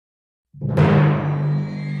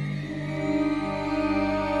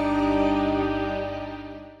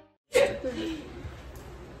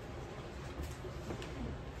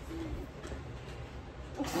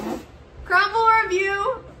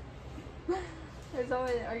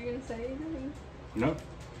Are you gonna say anything? No.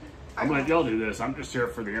 I'm gonna let y'all do this. I'm just here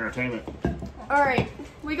for the entertainment. Alright,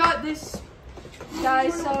 we got this.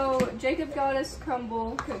 Guys, so Jacob got us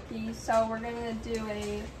Crumbl cookies, so we're gonna do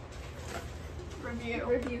a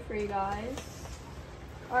review for you guys.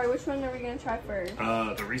 Alright, which one are we gonna try first?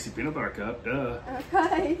 The Reese Peanut Butter Cup, duh.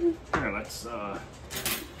 Okay. Here, let's, there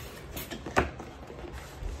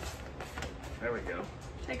we go.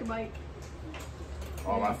 Take a bite.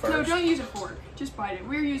 All I first. No, don't use a fork. Just bite it.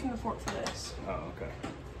 We're using the fork for this. Oh, okay.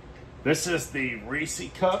 This is the Reese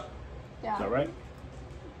Cup. Yeah. Is that right?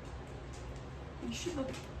 You should look.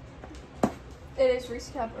 It is Reese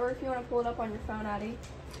Cup, or if you want to pull it up on your phone, Addie.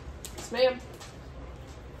 Yes, ma'am.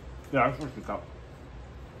 Yeah, it's Reese Cup.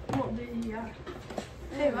 Well, yeah.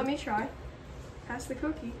 Hey, let me try. Pass the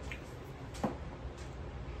cookie.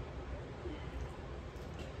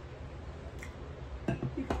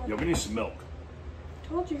 Yeah, we need some milk.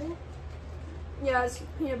 Told you. Yeah, it's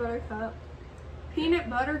peanut butter cup. Peanut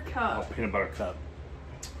butter Oh, cup. peanut butter cup.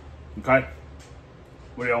 Okay.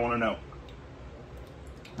 What do y'all want to know?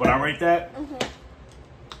 Would I rate that?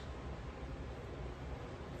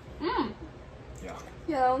 Mmm. Yeah.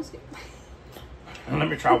 Yeah, that one's good. And let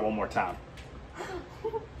me try one more time.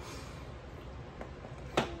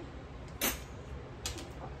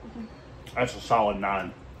 That's a solid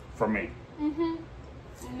 9 for me.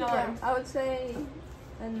 No. Yeah, I would say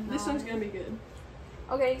a 9. This one's gonna be good.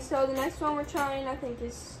 Okay, so the next one we're trying, I think,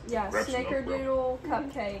 is, yeah, Grab some milk, Snickerdoodle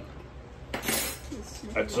cupcake.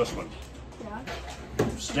 That's this one. Yeah.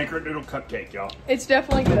 Snickerdoodle cupcake, y'all. It's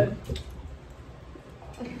definitely good.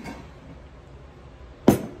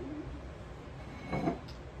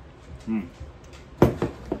 Hmm.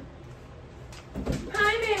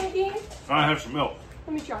 Hi, Maggie. I have some milk.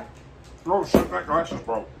 Let me try. Oh shit, that glass is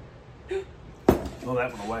broke. Throw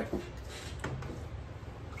that one away.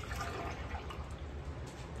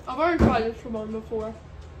 I've already tried this one before.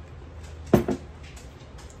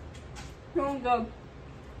 Don't go.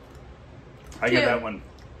 I give 10. that one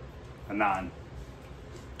a 9.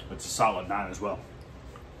 It's a solid 9 as well.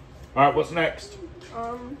 Alright, what's next?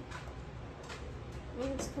 I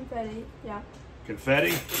think it's confetti. Yeah.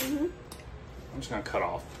 Confetti? Mhm. I'm just gonna cut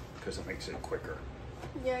off because it makes it quicker.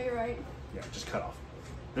 Yeah, you're right. Yeah, just cut off.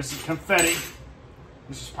 This is confetti.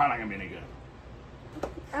 This is probably not gonna be any good.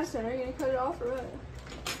 Aston, are you gonna cut it off or what?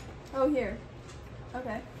 Oh, here.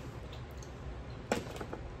 Okay.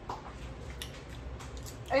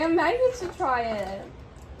 And Maggie gets to try it.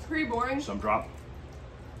 Pretty boring. Some drop.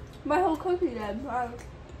 My whole cookie did. Wow.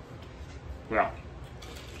 Yeah.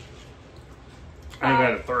 I give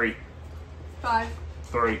that a 3. 5.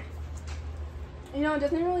 3. You know, it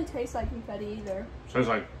doesn't really taste like confetti either. Tastes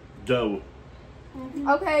like dough.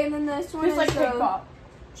 Okay, and then this one It's is like Big the Pop.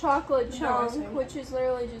 chocolate No, I see. chunk, which is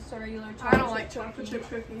literally just a regular chocolate I don't like chocolate cookie. chip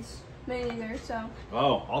cookies. Me neither, so.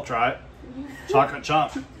 Oh, I'll try it. Chocolate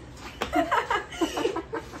chunk. You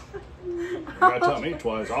gotta tell me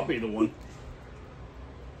twice. I'll be the one.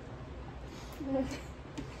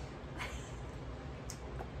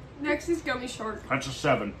 Next is Gummy Shark. That's a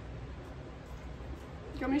 7.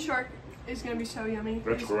 Gummy Shark is gonna be so yummy.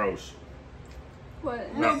 That's gross.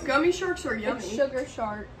 What? No, Gummy Sharks are yummy. It's sugar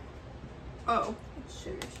shark. Oh. It's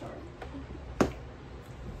sugar shark.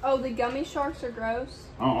 Oh, the gummy sharks are gross.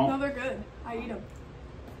 No, they're good. I eat them.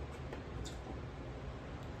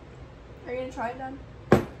 Are you gonna try it, Dad?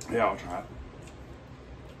 Yeah, I'll try it.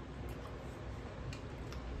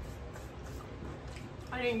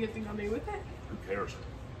 I didn't get the gummy with it. Who cares?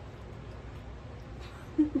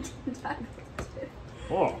 Dad.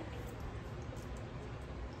 Oh.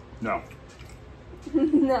 No.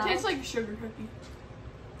 No. Tastes like a sugar cookie.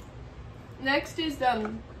 Next is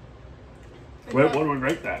the Wait, what do we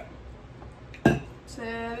rate that?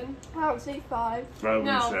 7, I would say 5. No,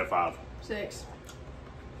 No. we said 5. 6.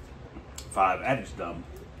 5. That is dumb.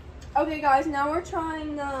 Okay, guys, now we're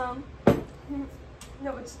trying No,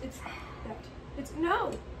 it's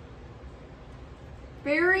no.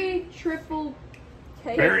 Berry triple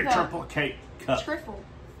cake. Berry cup. triple cake cup. trifle.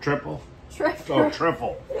 Triple? Triple. Oh,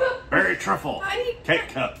 triple. Berry triple I- cake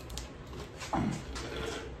cup.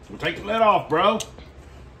 We'll take the lid off, bro.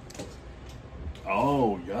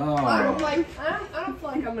 Oh, I yum. don't like. I don't feel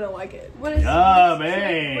like I'm gonna like it. What is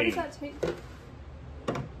Yummy. What does that taste?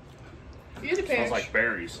 Use a Smells pinch. like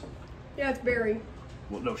berries. Yeah, it's berry.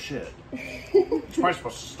 Well, no shit. You're probably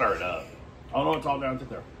supposed to stir it up. Oh, no, it's all down to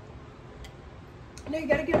there. No, you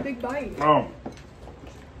gotta get a big bite. Oh.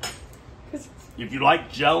 If you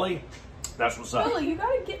like jelly, that's what's up. Lily, you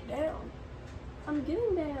gotta get down. I'm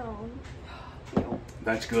getting down.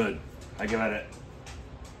 That's good. I give it an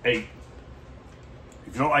 8.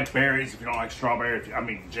 If you don't like berries, if you don't like strawberry,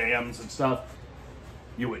 jams and stuff,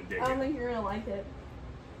 you wouldn't dig I don't it. think you're gonna like it.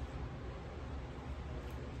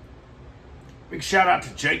 Big shout out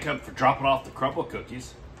to Jacob for dropping off the Crumbl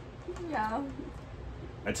cookies. Yeah.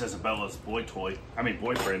 That's Isabella's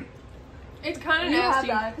boyfriend. It's kind of You have nasty.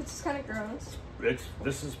 that. It's kind of gross.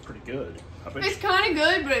 This is pretty good. I bet It's kind of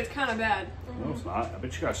good, but it's kind of bad. No, it's not. I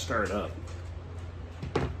bet you gotta stir it up.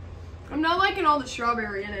 I'm not liking all the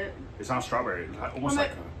strawberry in it. It's not strawberry. It's almost like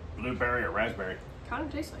a blueberry or raspberry. Kind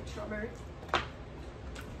of tastes like strawberry.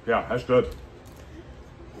 Yeah, that's good.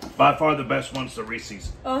 By far the best one's the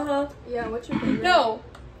Reese's. Yeah, what's your favorite? No.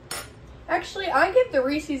 Actually, I give the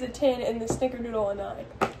Reese's a 10 and the Snickerdoodle a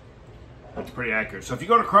 9. That's pretty accurate. So if you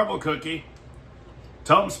go to Crumbl Cookie,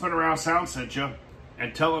 tell them Spin Around Sound sent you,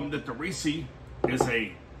 and tell them that the Reese is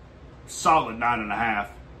a solid 9.5.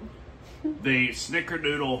 The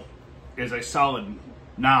Snickerdoodle is a solid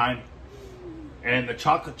 9, and the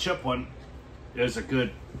chocolate chip one is a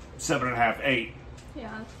good 7.5, 8.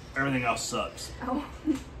 Yeah. Everything else sucks. Oh.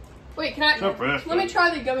 Wait, can I? So fresh, Let me but-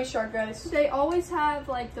 try the gummy shark, guys. They always have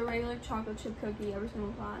like the regular chocolate chip cookie every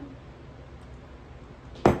single time.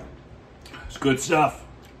 It's good stuff.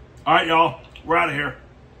 All right, y'all. We're out of here.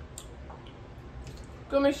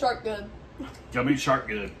 Gummy shark good. Gummy shark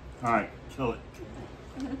good. All right. Kill it.